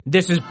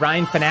This is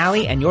Brian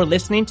Fanale, and you're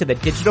listening to the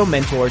Digital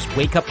Mentors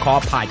Wake Up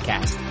Call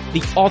podcast,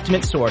 the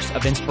ultimate source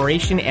of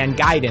inspiration and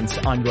guidance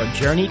on your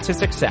journey to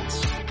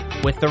success.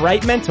 With the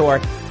right mentor,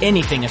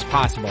 anything is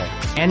possible.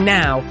 And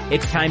now,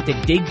 it's time to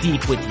dig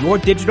deep with your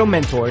digital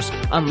mentors,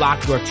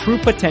 unlock your true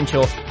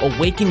potential,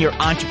 awaken your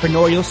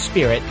entrepreneurial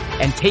spirit,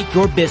 and take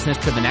your business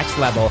to the next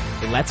level.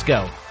 Let's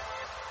go.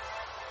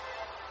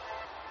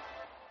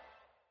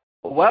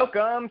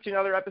 Welcome to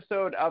another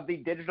episode of the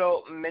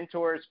Digital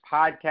Mentors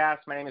podcast.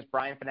 My name is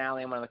Brian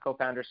Fanale. I'm one of the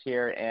co-founders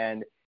here,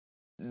 and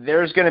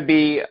there's going to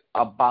be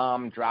a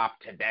bomb drop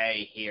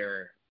today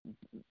here.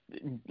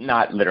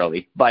 Not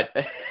literally, but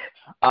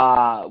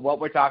what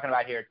we're talking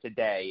about here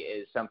today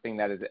is something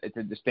that it's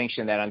a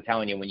distinction that I'm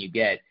telling you when you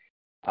get,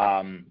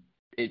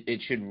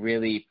 it should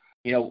really,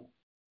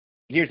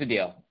 here's the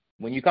deal.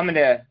 When you come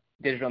into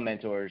Digital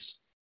Mentors,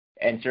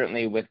 and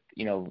certainly with,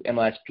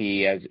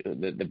 MLSP as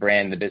the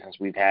brand, the business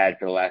we've had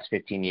for the last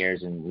 15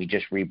 years, and we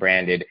just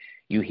rebranded,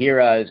 you hear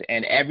us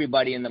and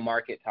everybody in the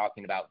market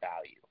talking about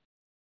value.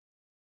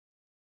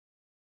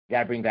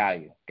 Got to bring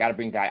value.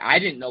 I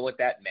didn't know what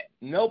that meant.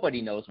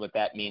 Nobody knows what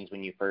that means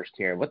when you first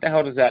hear it. What the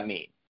hell does that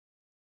mean?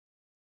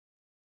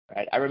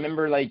 Right? I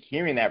remember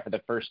hearing that for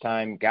the first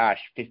time,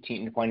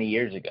 15, 20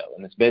 years ago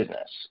in this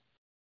business.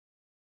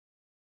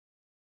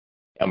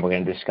 And we're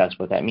going to discuss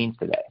what that means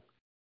today.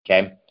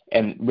 Okay?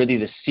 And really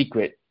the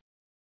secret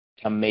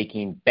to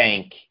making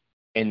bank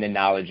in the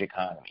knowledge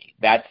economy.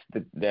 That's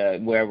the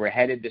where we're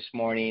headed this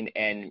morning.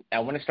 And I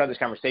want to start this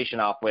conversation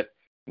off with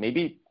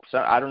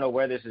I don't know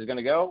where this is going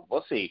to go.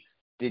 We'll see.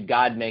 Did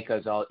God make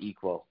us all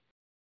equal?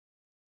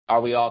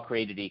 Are we all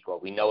created equal?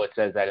 We know it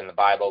says that in the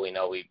Bible. We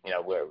know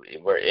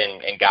we're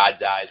in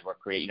God's eyes.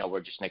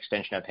 We're just an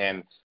extension of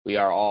Him. We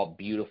are all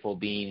beautiful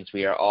beings.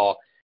 We are all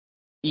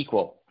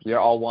equal. We are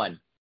all one,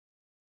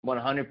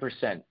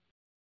 100%.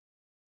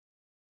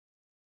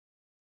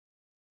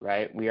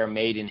 Right? We are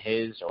made in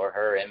His or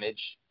her image.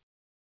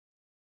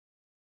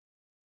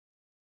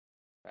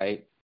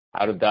 Right?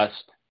 Out of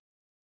dust.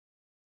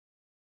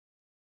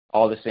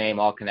 All the same,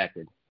 all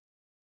connected.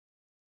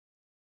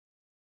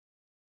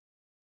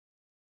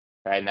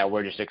 Right? Now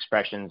we're just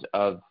expressions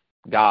of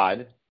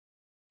God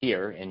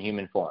here in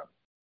human form.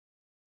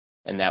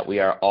 And that we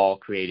are all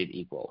created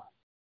equal.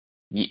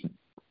 We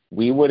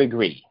would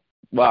agree.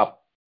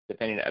 Well,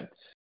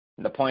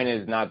 the point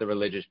is not the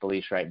religious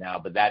beliefs right now,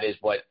 but that is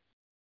what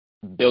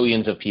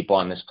billions of people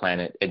on this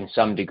planet in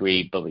some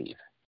degree believe.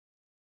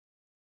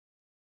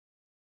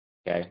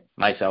 Okay?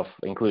 Myself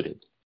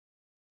included.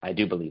 I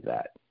do believe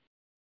that.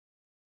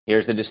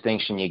 Here's the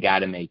distinction you got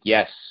to make.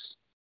 Yes,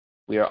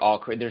 we are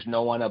all there's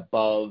no one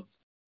above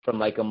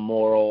from a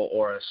moral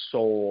or a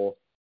soul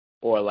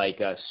or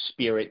a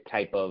spirit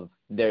type of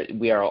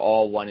we are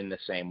all one and the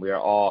same. We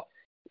are all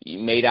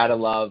made out of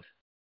love.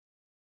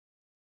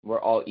 We're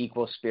all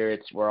equal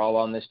spirits. We're all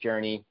on this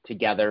journey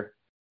together.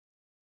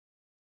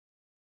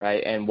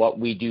 Right? And what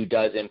we do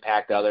does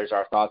impact others,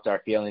 our thoughts,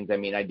 our feelings.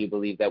 I do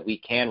believe that we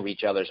can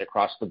reach others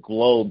across the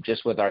globe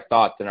just with our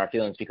thoughts and our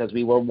feelings because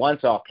we were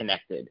once all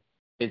connected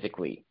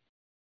physically.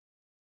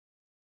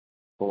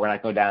 But we're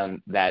not going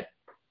down that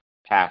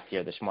path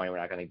here this morning. We're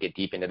not going to get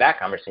deep into that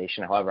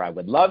conversation. However, I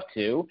would love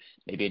to,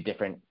 maybe a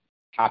different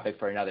topic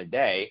for another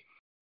day.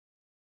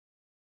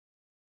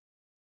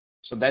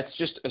 So let's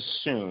just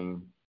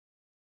assume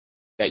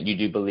that you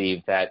do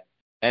believe that,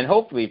 and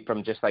hopefully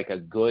from just a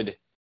good,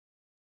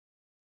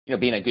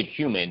 being a good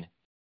human,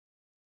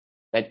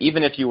 that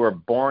even if you were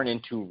born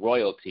into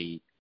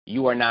royalty,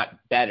 you are not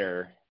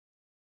better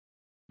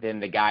than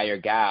the guy or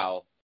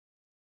gal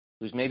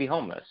who's maybe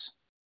homeless.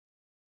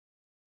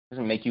 It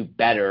doesn't make you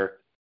better,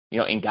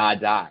 in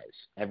God's eyes.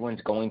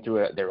 Everyone's going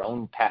through their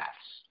own paths.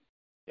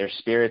 Their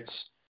spirits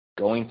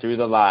going through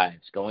the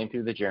lives, going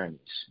through the journeys,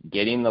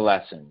 getting the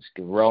lessons,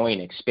 growing,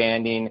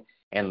 expanding,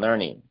 and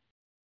learning,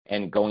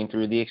 and going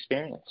through the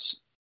experience.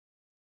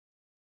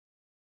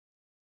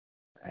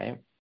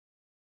 Right?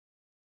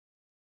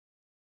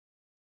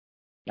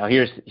 Now,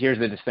 here's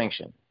the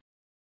distinction.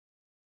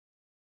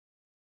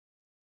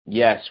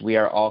 Yes, we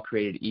are all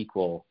created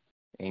equal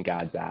in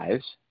God's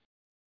eyes.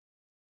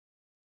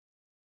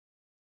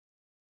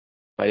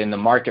 But in the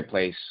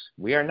marketplace,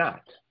 we are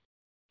not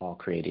all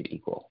created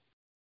equal.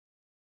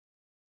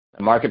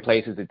 The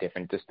marketplace is a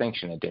different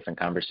distinction, a different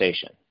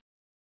conversation.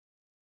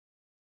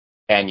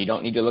 And you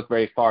don't need to look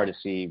very far to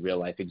see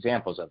real-life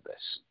examples of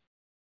this.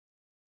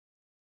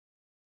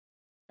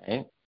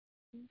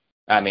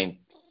 Right?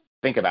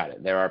 Think about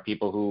it. There are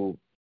people who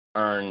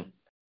earn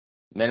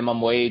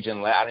minimum wage,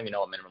 and I don't even know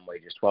what minimum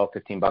wage is, $12,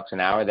 $15 an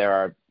hour. There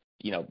are,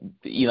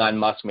 Elon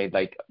Musk made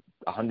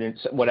 100,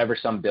 whatever,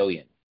 some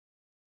billion.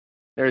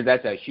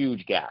 That's a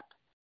huge gap.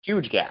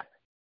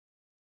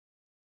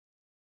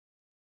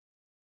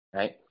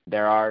 Right?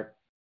 There are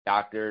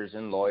doctors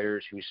and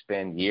lawyers who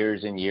spend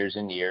years and years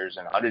and years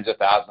and hundreds of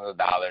thousands of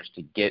dollars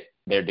to get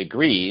their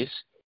degrees,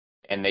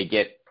 and they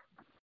get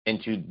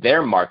into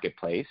their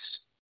marketplace,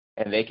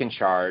 and they can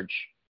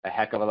charge a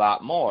heck of a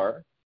lot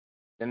more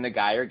than the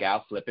guy or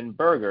gal flipping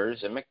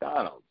burgers at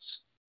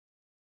McDonald's.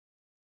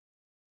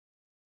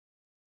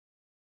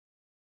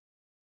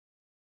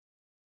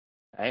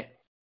 right?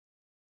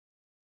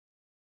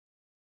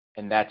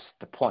 And that's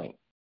the point.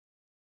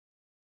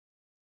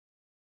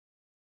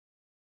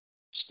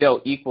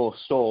 Still equal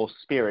soul,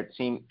 spirit,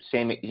 same,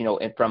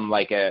 and from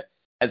like a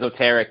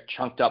esoteric,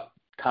 chunked up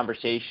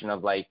conversation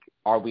of like,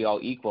 are we all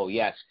equal?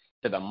 Yes.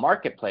 To the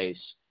marketplace,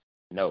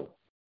 no.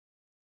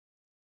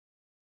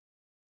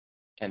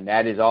 And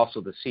that is also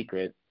the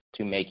secret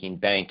to making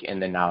bank in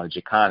the knowledge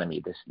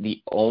economy.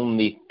 The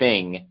only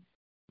thing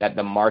that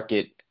the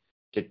market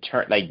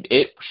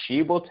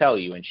she will tell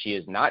you, and she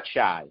is not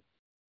shy,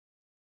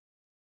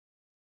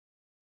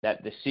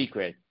 that the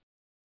secret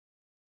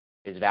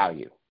is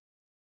value.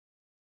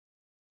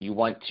 You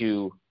want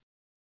to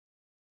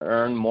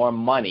earn more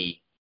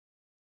money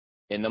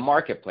in the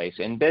marketplace,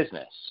 in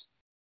business.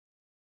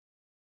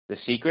 The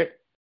secret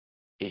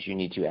is you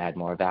need to add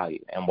more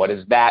value. And what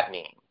does that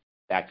mean?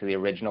 Back to the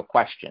original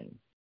question.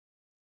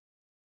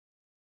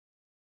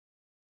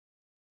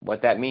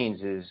 What that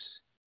means is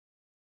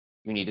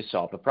you need to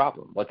solve the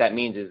problem. What that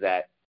means is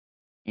that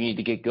you need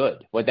to get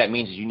good. What that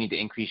means is you need to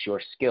increase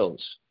your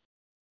skills.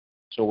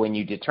 So when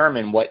you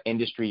determine what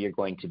industry you're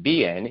going to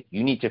be in,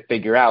 you need to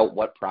figure out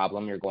what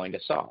problem you're going to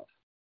solve.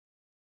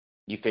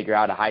 You figure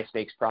out a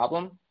high-stakes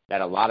problem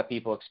that a lot of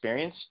people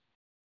experience,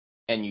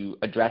 and you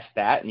address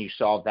that and you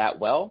solve that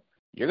well,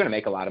 you're going to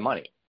make a lot of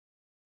money.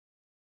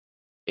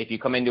 If you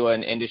come into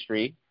an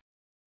industry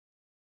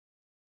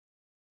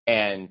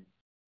and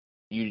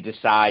you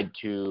decide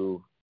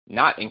to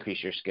not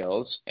increase your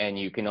skills and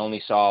you can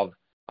only solve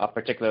a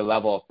particular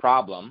level of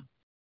problem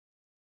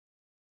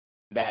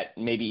that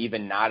maybe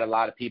even not a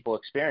lot of people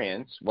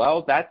experience,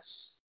 well, that's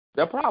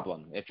the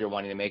problem if you're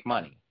wanting to make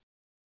money.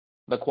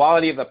 The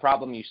quality of the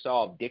problem you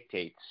solve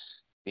dictates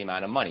the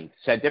amount of money.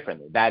 Said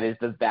differently, that is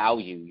the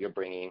value you're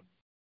bringing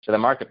to the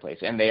marketplace,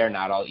 and they are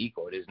not all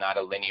equal. It is not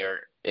a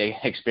linear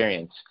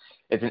experience.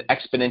 It's an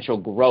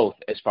exponential growth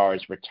as far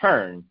as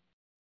return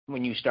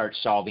when you start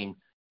solving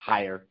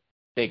higher,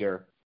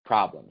 bigger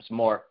problems,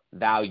 more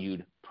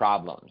valued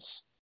problems.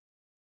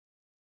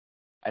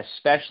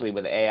 Especially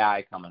with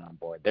AI coming on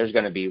board. There's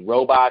going to be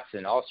robots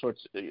and all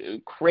sorts of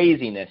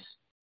craziness.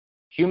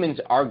 Humans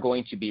are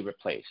going to be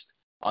replaced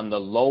on the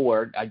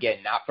lower, again,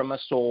 not from a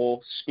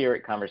soul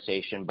spirit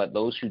conversation, but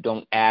those who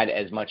don't add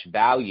as much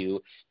value.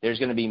 There's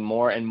going to be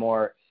more and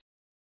more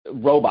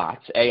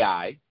robots,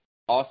 AI,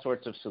 all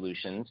sorts of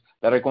solutions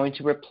that are going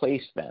to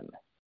replace them.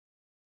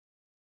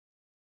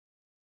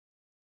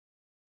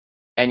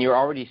 And you're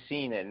already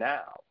seeing it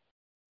now,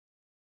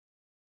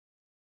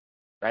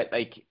 right?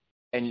 Like,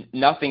 and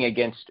nothing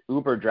against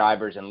Uber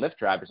drivers and Lyft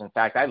drivers. In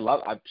fact, that's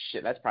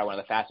probably one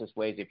of the fastest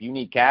ways. If you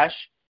need cash,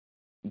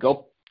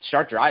 go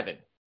start driving,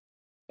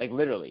 like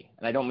literally.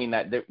 And I don't mean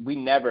that. We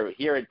never,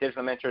 here at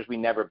Digital Mentors, we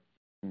never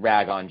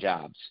rag on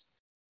jobs.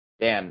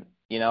 Damn,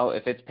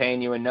 if it's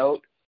paying you a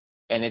note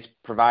and it's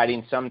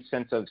providing some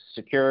sense of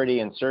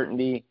security and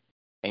certainty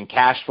and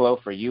cash flow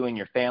for you and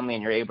your family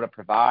and you're able to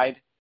provide,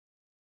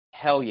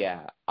 hell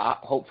yeah.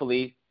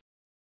 Hopefully,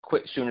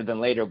 quit sooner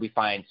than later, we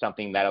find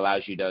something that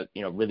allows you to,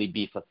 really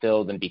be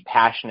fulfilled and be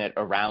passionate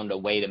around a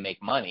way to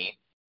make money,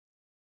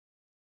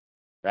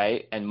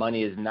 right? And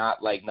money is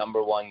not like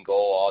number one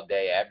goal all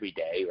day, every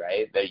day,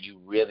 right? That you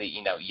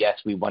really, yes,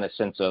 we want a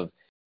sense of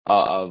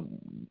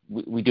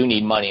we do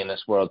need money in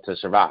this world to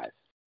survive.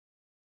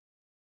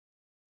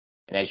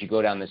 And as you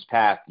go down this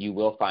path, you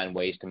will find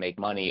ways to make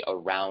money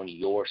around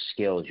your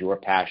skills, your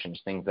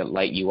passions, things that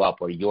light you up,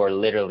 where you're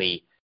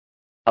literally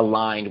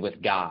aligned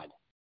with God,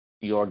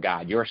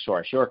 your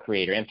source, your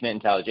creator, infinite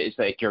intelligence. It's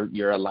like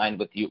you're aligned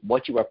with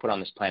what you are put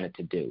on this planet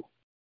to do.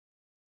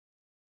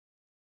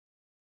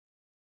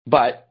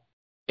 But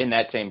in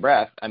that same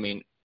breath, I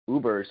mean,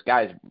 Ubers,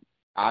 guys,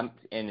 sooner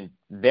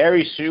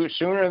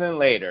than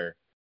later,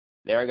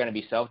 there are going to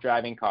be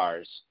self-driving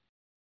cars,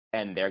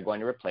 and they're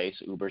going to replace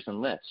Ubers and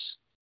Lyfts.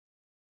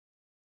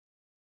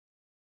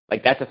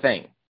 Like, that's a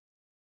thing.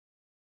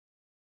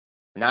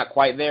 Not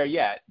quite there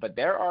yet, but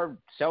there are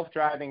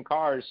self-driving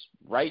cars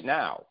right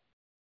now.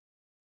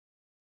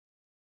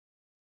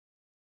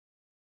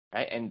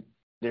 Right? And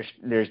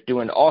there's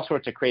doing all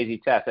sorts of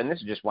crazy tests. And this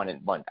is just one.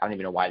 I don't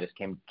even know why this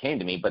came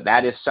to me, but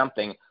that is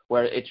something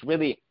where it's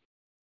really,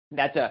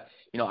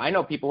 I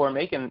know people who are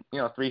making,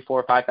 $3,000,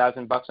 $4,000,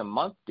 $5,000 a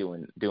month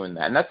doing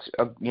that. And that's,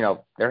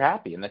 they're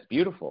happy, and that's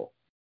beautiful.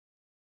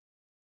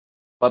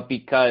 But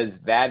because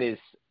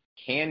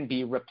can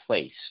be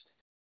replaced,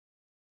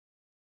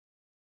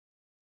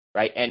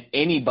 right? And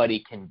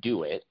anybody can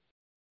do it.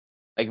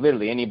 Like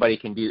literally anybody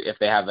can do, if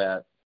they have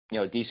a,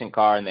 decent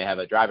car and they have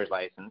a driver's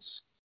license,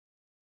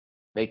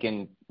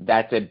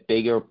 that's a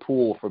bigger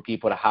pool for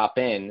people to hop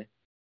in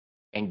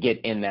and get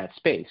in that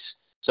space.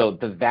 So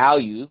the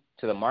value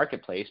to the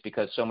marketplace,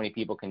 because so many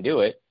people can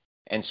do it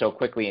and so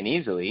quickly and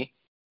easily,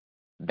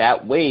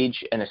 that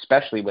wage, and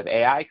especially with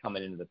AI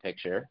coming into the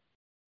picture,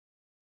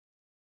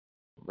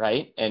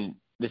 right? And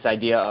this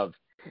idea of,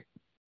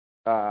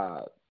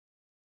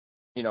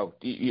 you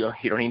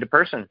don't need a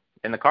person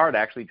in the car to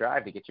actually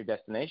drive to get your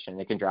destination.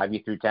 It can drive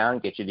you through town,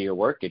 get you to your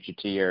work, get you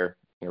to your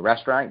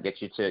restaurant,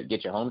 get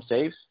you home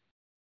safe.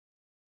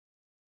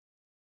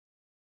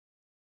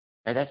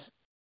 And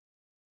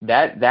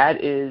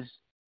that is,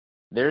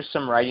 there's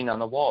some writing on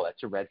the wall.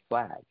 That's a red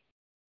flag.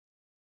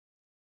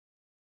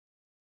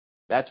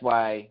 That's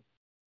why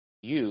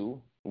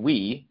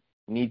we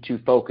need to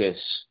focus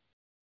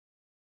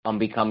on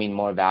becoming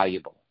more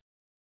valuable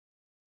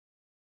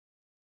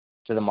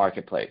to the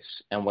marketplace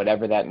and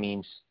whatever that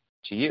means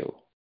to you.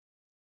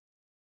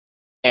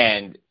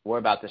 And we're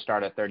about to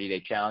start a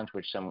 30-day challenge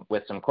with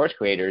some course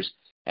creators,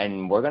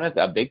 and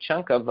a big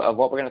chunk of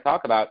what we're going to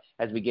talk about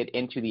as we get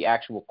into the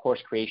actual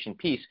course creation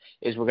piece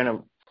is we're going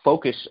to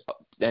focus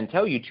and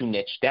tell you to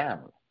niche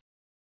down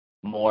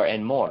more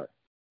and more.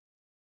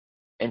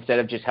 Instead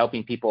of just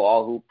helping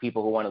people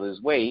who want to lose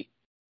weight,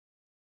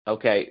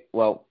 okay,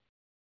 well,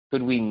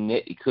 could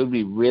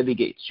we really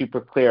get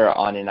super clear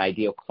on an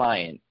ideal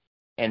client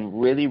and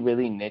really,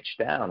 really niche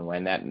down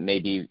when that may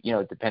be,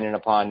 dependent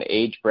upon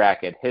age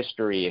bracket,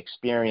 history,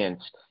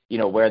 experience,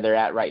 where they're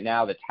at right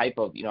now, the type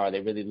of, are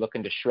they really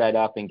looking to shred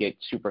up and get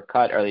super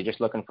cut? Or are they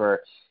just looking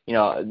for,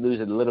 lose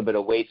a little bit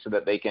of weight so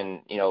that they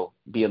can,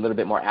 be a little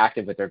bit more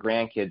active with their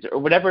grandkids or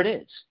whatever it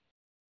is?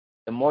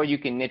 The more you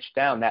can niche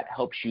down, that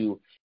helps you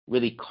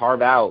really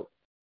carve out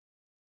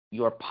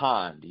your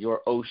pond,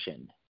 your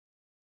ocean,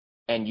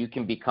 and you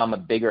can become a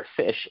bigger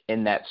fish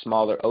in that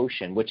smaller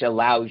ocean, which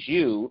allows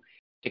you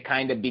to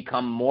kind of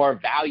become more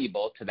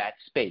valuable to that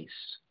space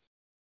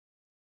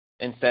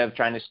instead of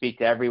trying to speak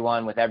to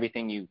everyone with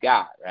everything you've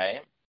got,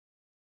 right?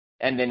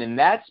 And then in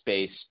that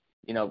space,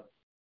 when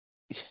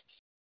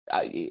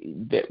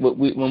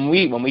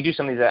we do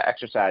some of these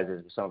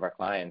exercises with some of our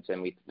clients,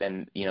 and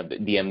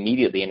the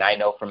immediately, and I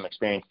know from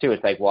experience too,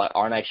 it's like, well,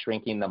 aren't I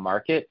shrinking the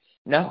market?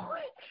 No,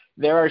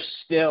 there are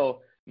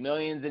still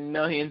millions and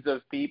millions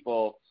of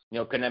people.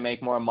 Couldn't I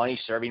make more money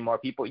serving more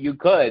people? You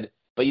could,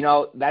 but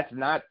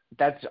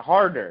that's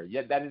harder.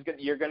 You're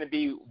going to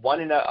be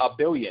 1 in a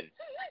billion.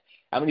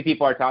 How many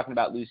people are talking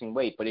about losing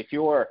weight? But if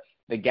you're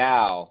the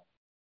gal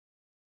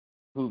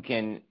who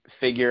can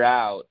figure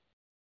out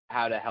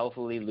how to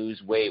healthily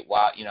lose weight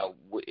while,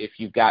 if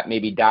you've got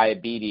maybe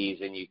diabetes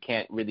and you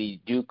can't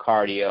really do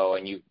cardio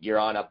and you're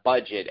on a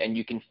budget and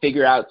you can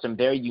figure out some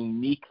very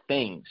unique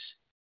things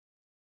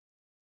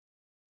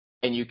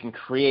and you can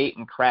create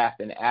and craft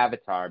an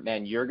avatar,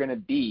 man, you're going to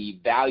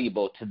be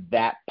valuable to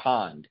that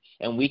pond.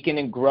 And we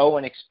can grow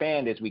and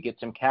expand as we get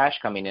some cash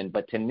coming in,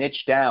 but to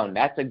niche down,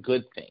 that's a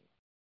good thing.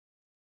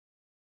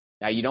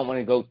 Now, you don't want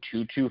to go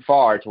too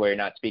far to where you're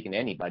not speaking to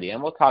anybody,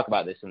 and we'll talk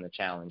about this in the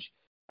challenge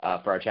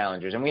for our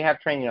challengers, and we have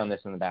training on this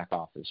in the back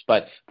office.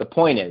 But the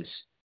point is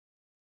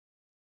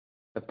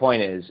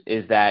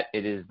that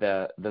it is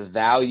the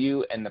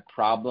value and the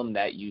problem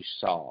that you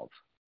solve.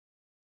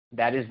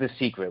 That is the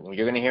secret.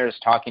 You're going to hear us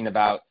talking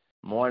about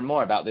more and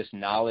more about this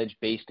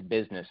knowledge-based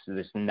business,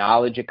 this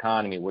knowledge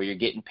economy where you're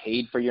getting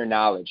paid for your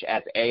knowledge.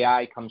 As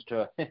AI comes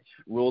to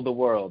rule the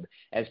world,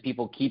 as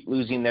people keep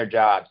losing their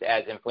jobs,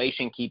 as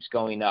inflation keeps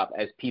going up,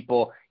 as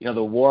people,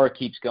 the war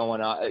keeps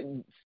going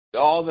on,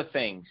 all the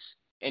things,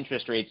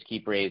 interest rates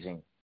keep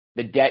raising,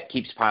 the debt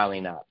keeps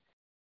piling up,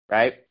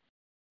 right?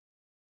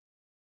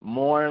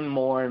 More and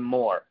more and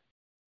more,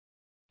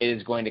 it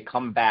is going to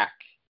come back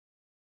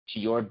to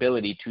your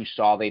ability to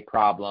solve a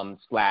problem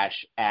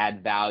 /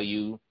 add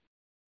value,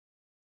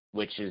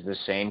 which is the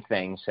same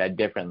thing said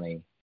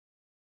differently,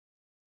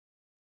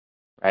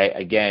 right?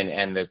 Again,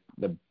 and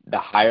the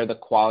higher the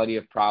quality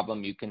of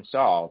problem you can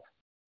solve,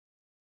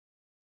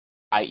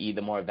 i.e.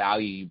 the more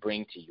value you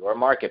bring to your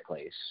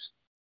marketplace,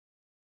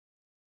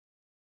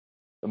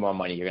 the more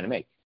money you're going to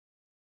make.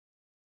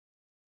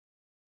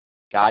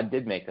 God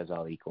did make us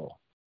all equal.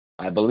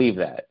 I believe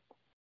that.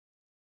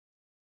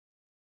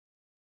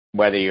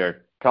 Whether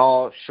you're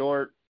tall,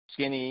 short,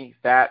 skinny,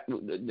 fat,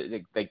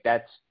 like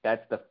that's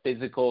the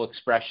physical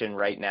expression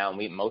right now. And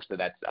a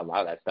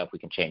lot of that stuff we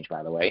can change,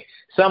 by the way.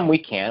 Some we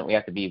can't. We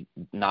have to be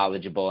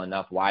knowledgeable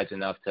enough, wise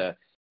enough to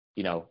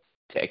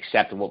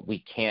accept what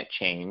we can't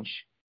change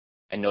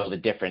and know the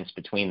difference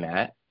between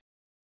that,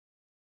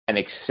 and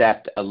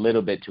accept a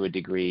little bit to a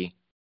degree,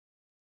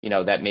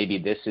 that maybe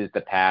this is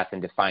the path,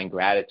 and to find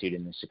gratitude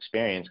in this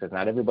experience, because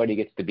not everybody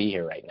gets to be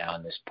here right now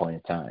in this point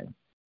in time.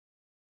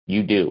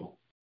 You do.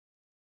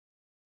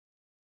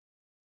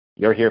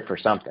 You're here for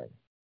something,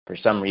 for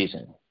some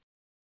reason.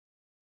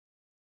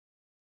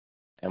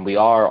 And we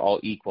are all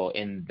equal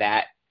in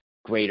that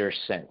greater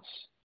sense.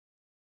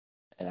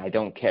 And I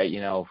don't care,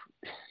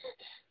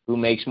 who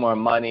makes more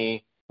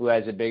money, who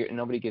has a bigger,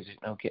 nobody gives,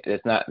 okay,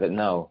 it's not,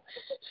 no.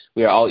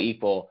 We are all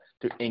equal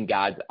in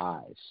God's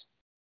eyes.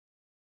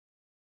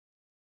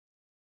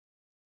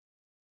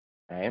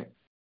 Right?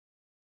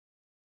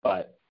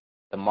 But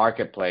the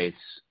marketplace,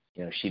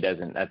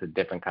 that's a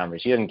different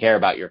conversation. She doesn't care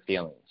about your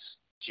feelings.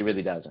 She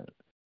really doesn't.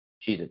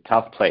 She's a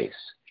tough place.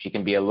 She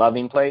can be a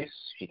loving place.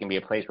 She can be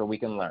a place where we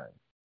can learn.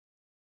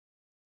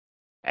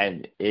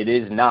 And it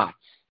is not.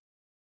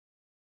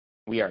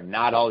 We are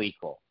not all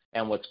equal.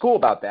 And what's cool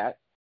about that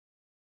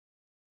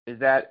is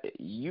that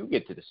you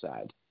get to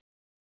decide.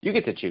 You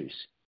get to choose.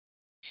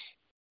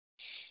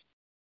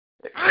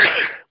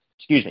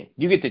 Excuse me.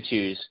 You get to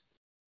choose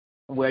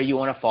where you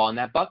want to fall in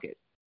that bucket.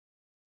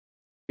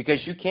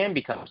 because you can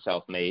become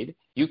self-made.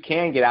 You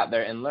can get out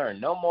there and learn.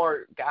 No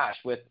more, gosh,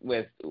 with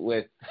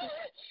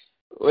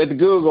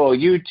Google,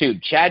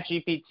 YouTube,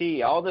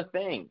 ChatGPT, all the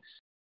things.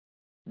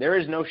 There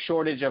is no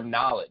shortage of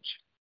knowledge,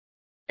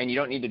 and you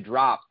don't need to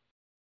drop,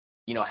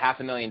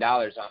 $500,000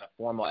 on a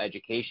formal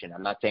education.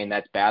 I'm not saying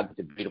that's bad. It's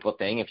a beautiful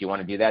thing if you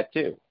want to do that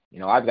too.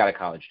 I've got a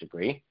college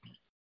degree.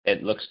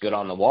 It looks good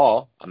on the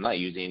wall. I'm not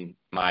using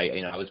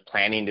I was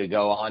planning to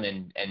go on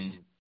and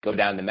go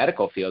down the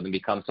medical field and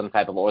become some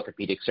type of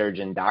orthopedic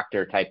surgeon,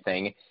 doctor type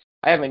thing.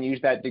 I haven't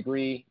used that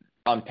degree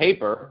on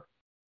paper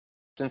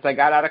since I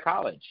got out of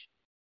college.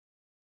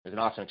 It was an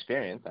awesome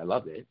experience. I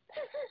loved it.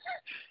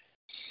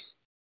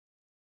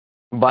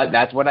 But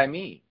that's what I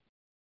mean.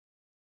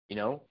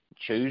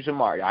 Choose a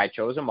market. I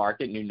chose a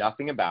market, knew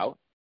nothing about,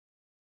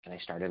 and I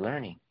started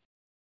learning,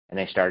 and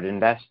I started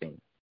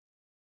investing,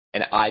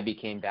 and I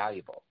became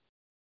valuable.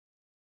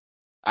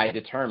 I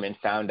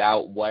found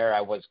out where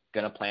I was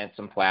going to plant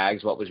some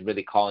flags, what was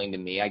really calling to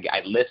me.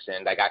 I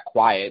listened, I got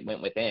quiet,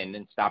 went within,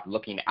 and stopped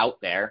looking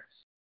out there.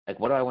 Like,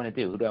 what do I want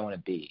to do? Who do I want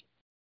to be?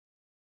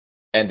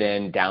 And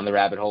then down the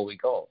rabbit hole we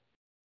go.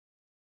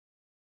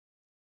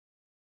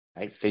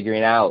 Right?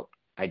 Figuring out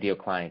ideal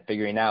client,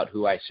 figuring out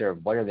who I serve,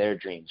 what are their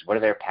dreams, what are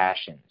their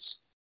passions.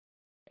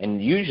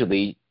 And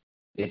usually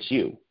it's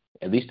you,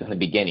 at least in the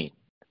beginning.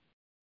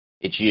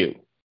 It's you.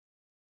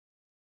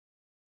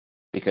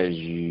 Because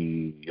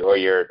you're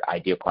your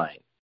ideal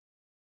client.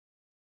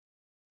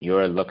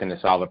 You're looking to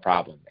solve a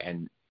problem.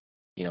 And,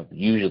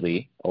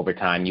 usually over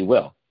time you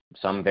will.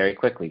 Some very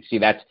quickly. See,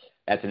 that's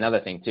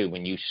another thing too.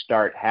 When you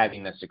start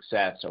having the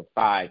success, so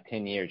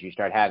 5-10 years, you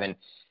start having,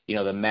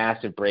 the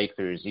massive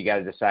breakthroughs, you got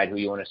to decide who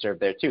you want to serve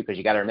there too, because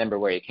you got to remember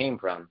where you came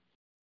from,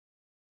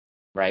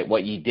 right?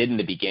 What you did in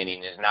the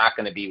beginning is not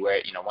going to be where,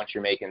 once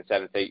you're making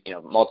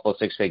multiple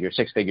six figures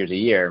a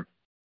year,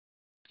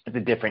 it's a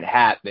different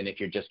hat than if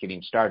you're just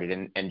getting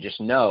started. And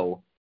just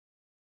know,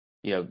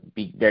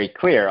 be very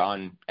clear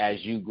on,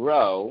 as you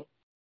grow,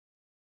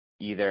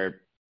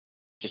 either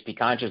just be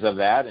conscious of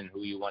that and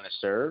who you want to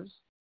serve,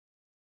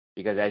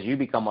 because as you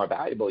become more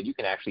valuable, you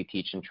can actually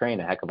teach and train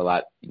a heck of a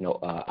lot,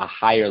 a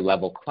higher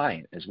level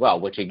client as well,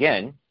 which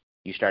again,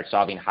 you start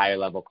solving higher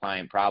level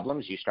client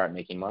problems, you start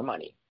making more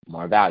money,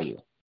 more value.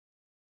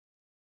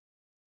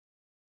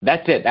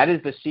 That's it. That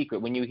is the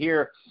secret. When you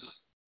hear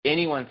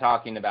anyone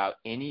talking about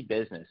any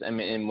business, and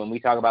when we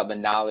talk about the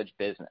knowledge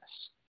business,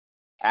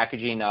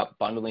 packaging up,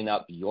 bundling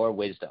up your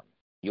wisdom,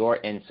 your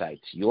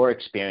insights, your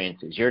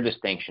experiences, your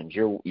distinctions,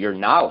 your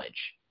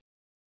knowledge,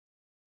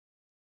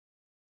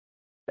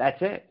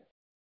 that's it.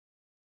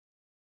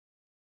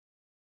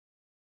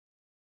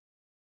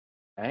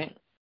 Right?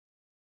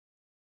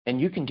 And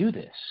you can do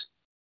this.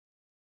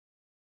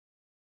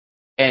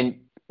 And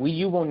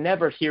you will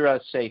never hear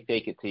us say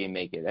fake it till you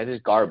make it. That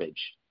is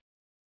garbage.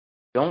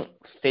 Don't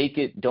fake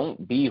it.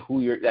 Don't be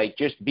who you're,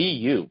 just be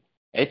you.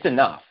 It's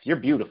enough. You're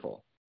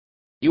beautiful.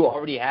 You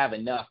already have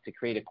enough to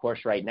create a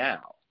course right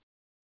now.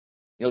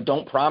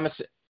 Don't promise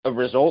a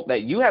result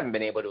that you haven't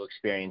been able to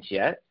experience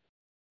yet.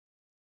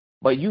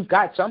 But you've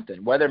got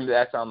something, whether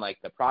that's on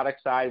the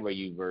product side where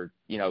you were,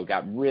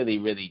 got really,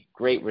 really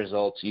great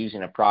results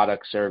using a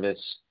product service,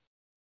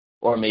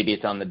 or maybe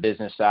it's on the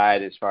business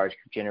side as far as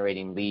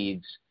generating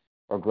leads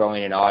or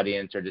growing an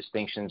audience or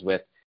distinctions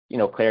with,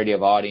 clarity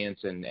of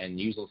audience and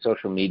using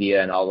social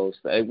media and all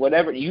those,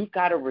 whatever, you've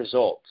got a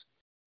result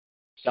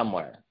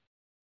somewhere.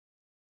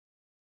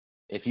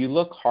 If you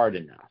look hard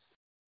enough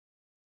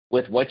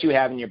with what you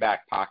have in your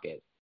back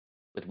pocket,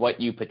 with what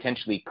you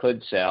potentially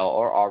could sell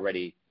or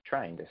already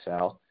trying to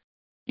sell,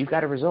 you've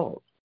got a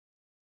result.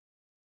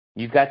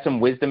 You've got some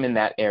wisdom in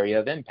that area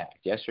of impact,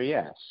 yes or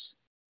yes?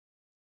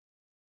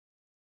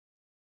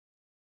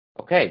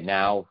 Okay,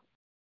 now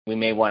we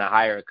may want to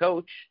hire a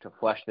coach to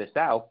flesh this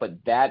out, but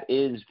that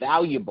is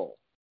valuable.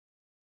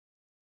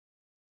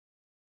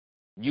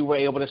 You were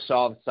able to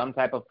solve some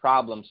type of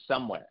problem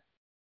somewhere.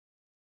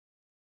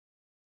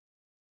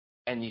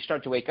 And you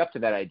start to wake up to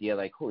that idea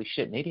like, holy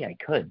shit, maybe I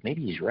could.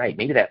 Maybe he's right.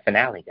 Maybe that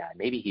Fanale guy,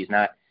 maybe he's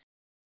not.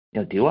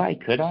 Do I?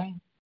 Could I?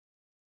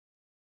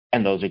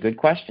 And those are good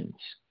questions.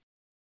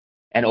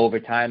 And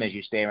over time, as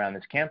you stay around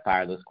this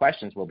campfire, those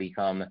questions will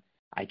become,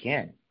 I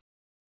can.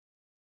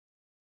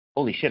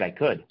 Holy shit, I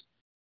could.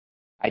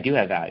 I do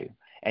have value.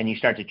 And you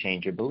start to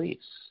change your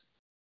beliefs.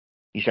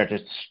 You start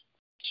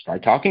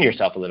talking to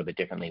yourself a little bit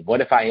differently. What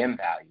if I am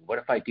value? What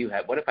if I do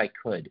have, what if I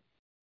could?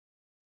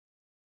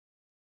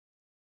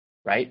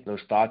 Right? Those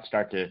thoughts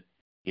start to,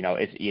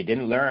 you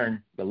didn't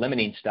learn the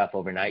limiting stuff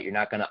overnight. You're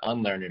not going to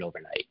unlearn it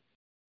overnight.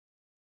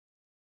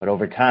 But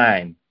over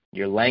time,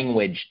 your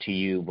language to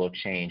you will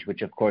change,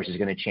 which of course is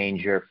going to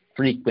change your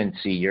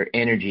frequency, your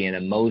energy and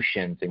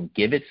emotions, and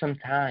give it some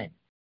time.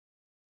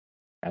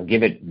 Now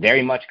give it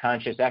very much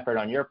conscious effort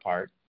on your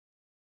part,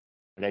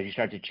 but as you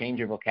start to change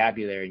your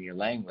vocabulary and your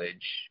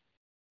language,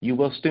 you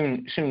will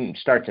soon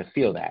start to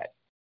feel that.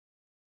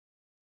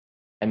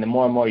 And the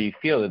more and more you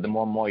feel it, the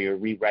more and more you're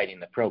rewriting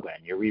the program.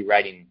 You're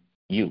rewriting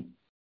you.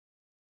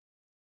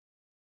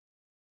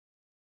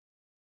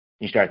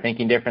 You start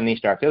thinking differently,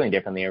 start feeling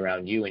differently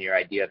around you and your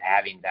idea of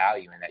having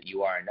value and that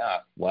you are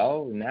enough.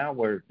 Well, now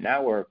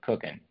we're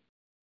cooking.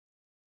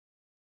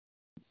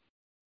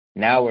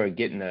 Now we're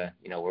getting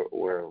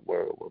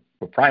we're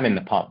priming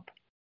the pump.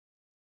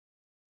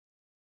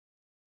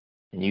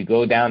 And you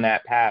go down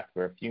that path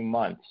for a few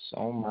months.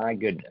 Oh my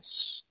goodness.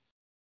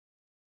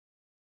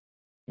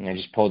 And I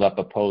just pulled up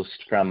a post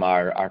from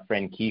our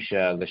friend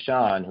Keisha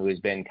LaShawn, who has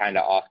been kind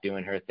of off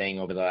doing her thing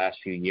over the last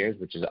few years,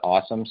 which is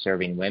awesome,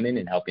 serving women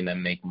and helping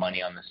them make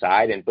money on the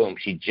side. And boom,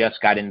 she just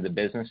got into the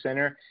business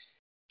center,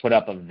 put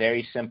up a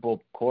very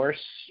simple course,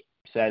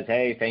 says,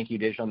 hey, thank you,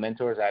 digital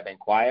mentors. I've been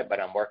quiet,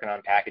 but I'm working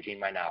on packaging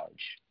my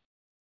knowledge.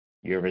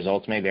 Your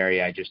results may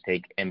vary. I just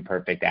take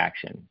imperfect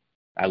action.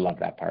 I love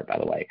that part, by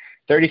the way.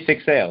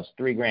 36 sales,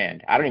 $3,000.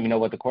 I don't even know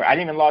what the course, I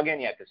didn't even log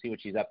in yet to see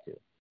what she's up to,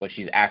 what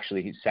she's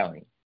actually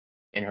selling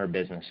in her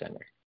business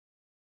center.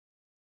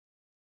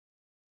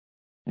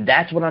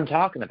 That's what I'm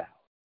talking about.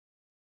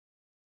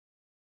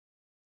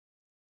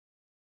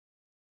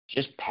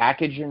 Just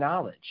package your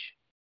knowledge.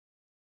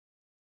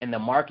 And the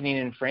marketing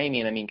and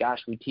framing, I mean,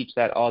 gosh, we teach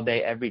that all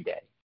day, every day.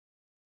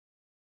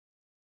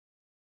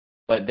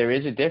 But there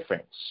is a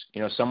difference.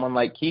 You know, someone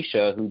like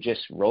Keisha who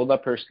just rolled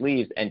up her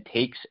sleeves and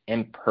takes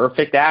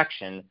imperfect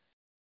action,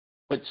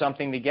 put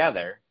something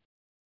together,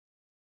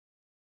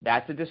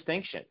 that's a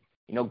distinction.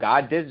 You know,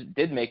 God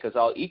did make us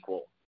all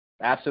equal.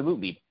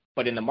 Absolutely.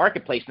 But in the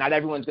marketplace, not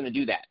everyone's going to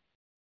do that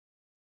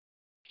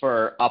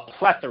for a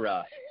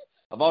plethora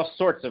of all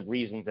sorts of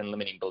reasons and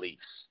limiting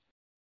beliefs.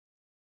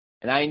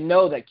 And I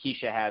know that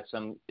Keisha has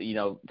some,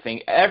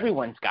 thing.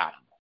 Everyone's got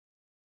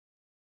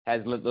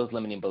them, has those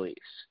limiting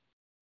beliefs.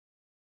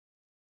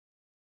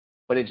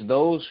 But it's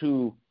those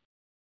who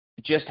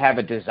just have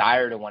a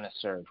desire to want to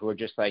serve, who are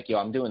just like,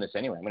 I'm doing this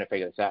anyway. I'm going to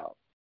figure this out.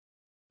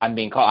 I'm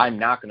being called. I'm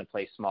not going to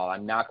play small.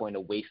 I'm not going to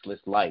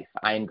wasteless life.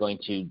 I'm going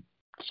to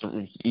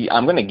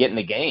get in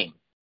the game.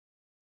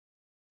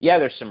 Yeah,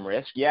 there's some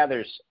risk. Yeah,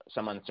 there's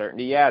some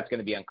uncertainty. Yeah, it's going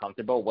to be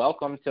uncomfortable.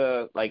 Welcome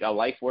to like a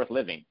life worth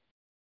living.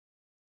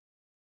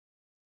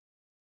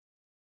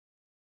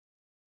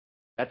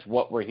 That's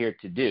what we're here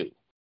to do.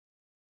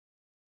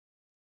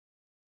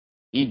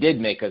 He did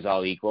make us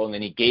all equal, and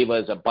then he gave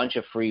us a bunch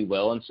of free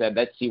will and said,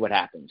 let's see what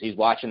happens. He's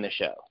watching the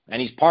show,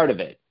 and he's part of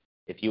it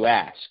if you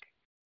ask.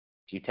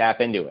 You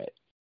tap into it.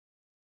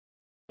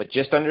 But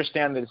just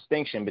understand the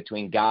distinction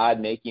between God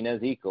making us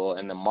equal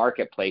and the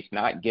marketplace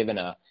not giving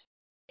a.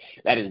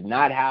 That is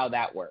not how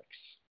that works.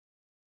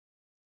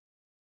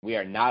 We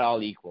are not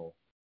all equal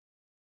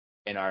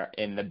in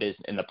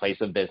the place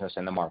of business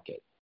and the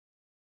market.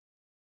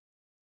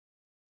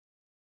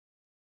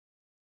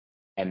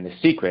 And the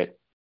secret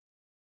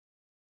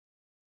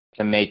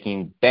to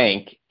making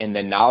bank in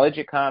the knowledge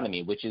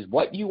economy, which is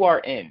what you are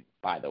in,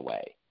 by the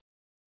way.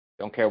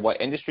 Don't care what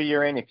industry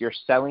you're in. If you're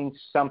selling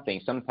something,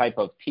 some type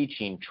of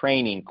teaching,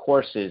 training,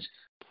 courses,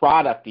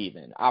 product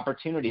even,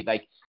 opportunity,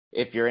 like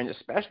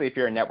especially if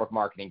you're in network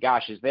marketing,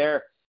 gosh, is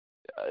there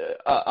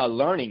a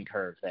learning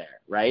curve there,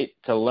 right?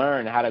 To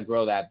learn how to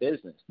grow that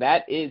business.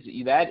 That is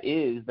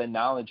the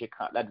knowledge,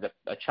 that's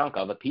a chunk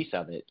of a piece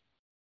of it,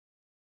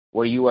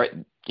 where you are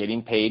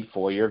getting paid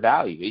for your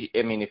value.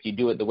 I mean, if you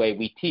do it the way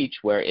we teach,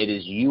 where it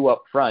is you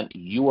up front,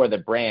 you are the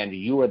brand,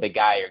 you are the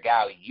guy or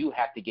gal, you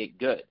have to get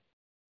good.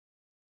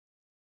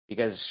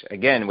 Because,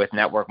 again, with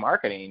network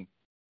marketing,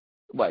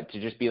 to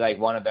just be like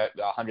one of the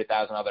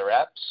 100,000 other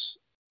reps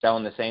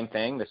selling the same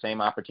thing, the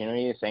same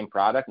opportunity, the same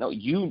product? No,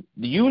 you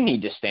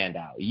need to stand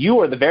out. You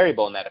are the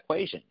variable in that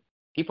equation.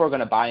 People are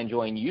going to buy and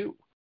join you,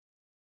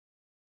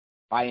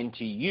 buy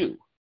into you,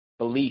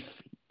 belief,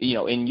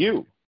 in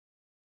you.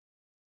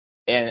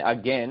 And,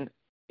 again,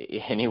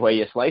 any way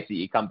you slice it,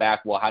 you come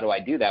back, well, how do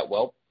I do that?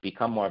 Well,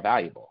 become more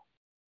valuable.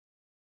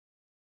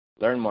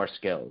 Learn more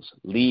skills.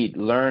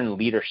 Learn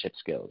leadership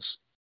skills.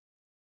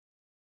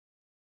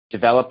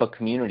 Develop a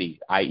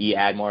community, i.e.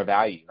 add more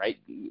value, right?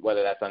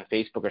 Whether that's on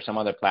Facebook or some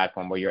other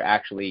platform where you're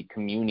actually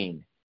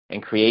communing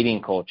and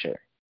creating culture,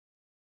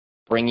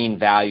 bringing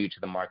value to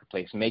the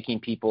marketplace, making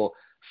people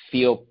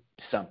feel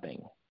something,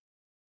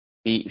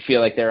 feel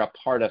like they're a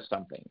part of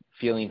something,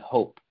 feeling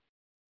hope.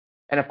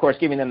 And, of course,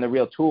 giving them the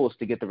real tools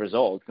to get the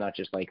results, not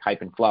just like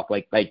hype and fluff.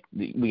 Like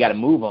we got to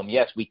move them.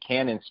 Yes, we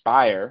can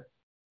inspire,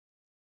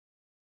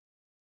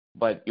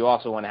 but you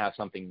also want to have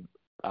something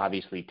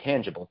obviously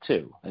tangible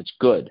too. It's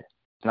good.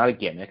 It's not a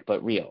gimmick,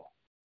 but real.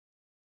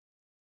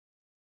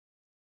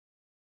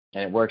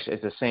 And it works.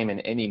 It's the same in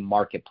any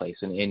marketplace,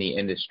 in any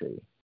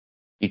industry.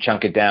 You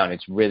chunk it down.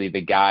 It's really the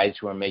guys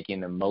who are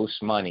making the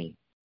most money,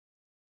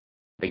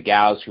 the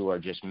gals who are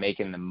just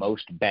making the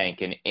most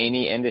bank in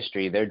any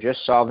industry. They're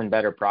just solving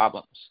better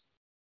problems.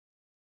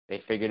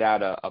 They figured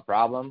out a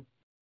problem.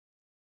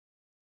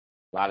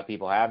 A lot of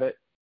people have it.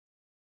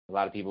 A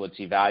lot of people would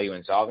see value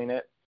in solving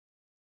it.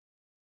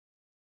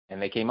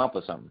 And they came up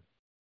with something.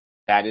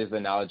 That is the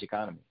knowledge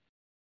economy.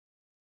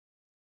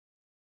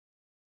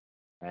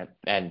 Right?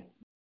 And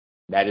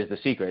that is the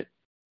secret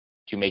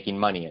to making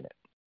money in it.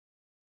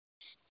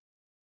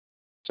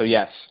 So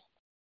yes,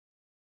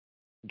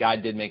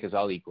 God did make us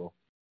all equal.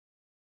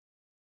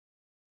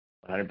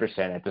 100%.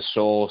 At the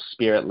soul,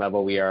 spirit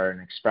level, we are an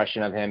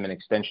expression of him, an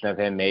extension of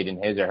him, made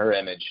in his or her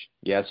image.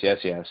 Yes, yes,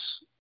 yes.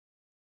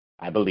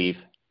 I believe.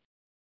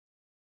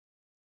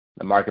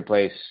 The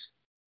marketplace,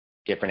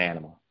 different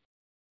animal,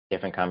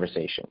 different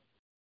conversation.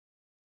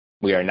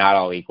 We are not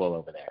all equal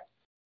over there.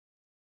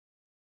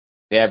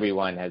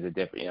 Everyone has a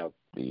different,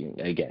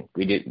 again,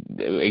 we did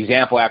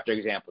example after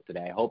example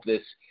today. I hope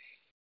this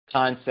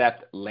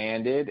concept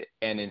landed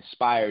and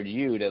inspired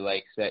you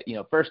to say,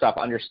 first off,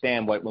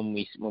 understand when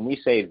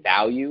we say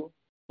value,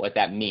 what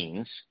that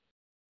means,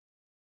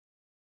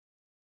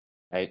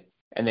 right?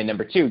 And then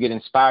number two, get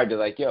inspired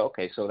to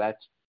okay, so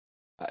that's,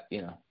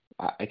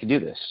 I can do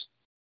this.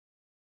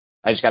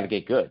 I just got to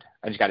get good.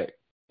 I just got to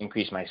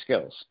increase my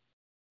skills.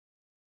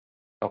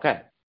 Okay.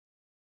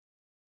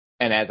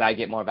 And as I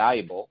get more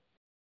valuable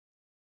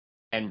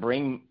and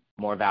bring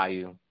more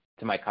value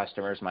to my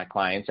customers, my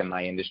clients, and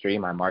my industry,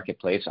 my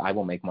marketplace, I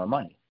will make more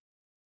money.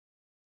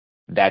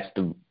 That's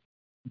the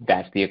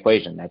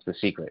equation. That's the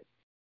secret.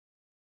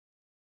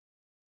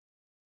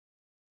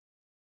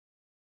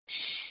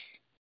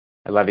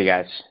 I love you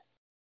guys.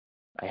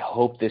 I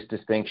hope this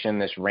distinction,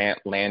 this rant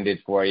landed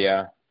for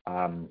you.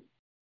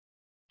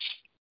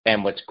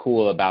 And what's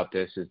cool about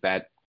this is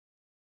that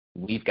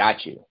we've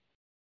got you.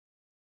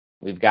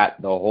 We've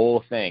got the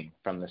whole thing,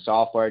 from the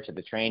software to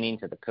the training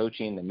to the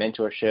coaching, the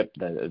mentorship,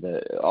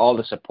 the all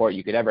the support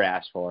you could ever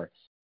ask for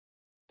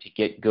to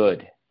get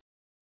good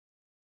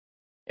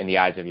in the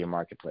eyes of your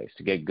marketplace,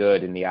 to get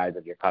good in the eyes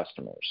of your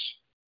customers,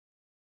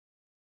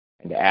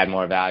 and to add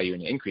more value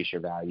and increase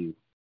your value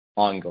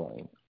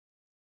ongoing.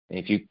 And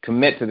if you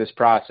commit to this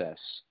process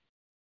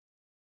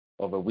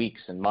over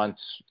weeks and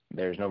months,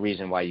 there's no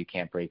reason why you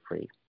can't break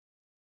free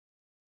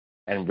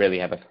and really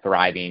have a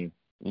thriving,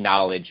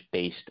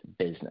 knowledge-based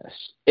business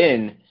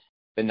in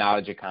the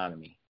knowledge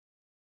economy.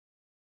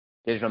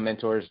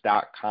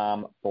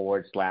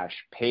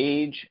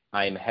 digitalmentors.com/page.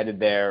 I am headed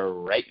there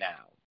right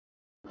now.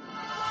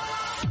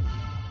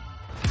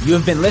 You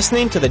have been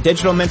listening to the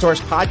Digital Mentors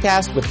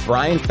Podcast with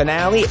Brian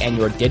Fanale and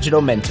your digital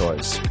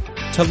mentors.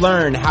 To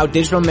learn how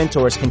Digital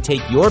Mentors can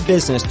take your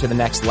business to the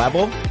next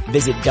level,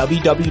 visit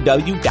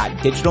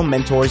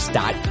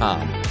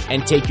www.digitalmentors.com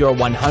and take your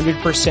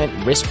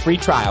 100% risk-free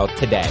trial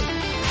today.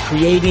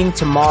 Creating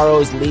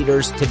tomorrow's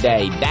leaders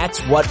today. That's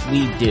what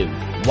we do.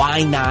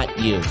 Why not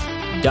you?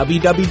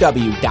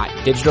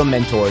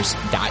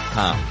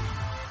 www.digitalmentors.com.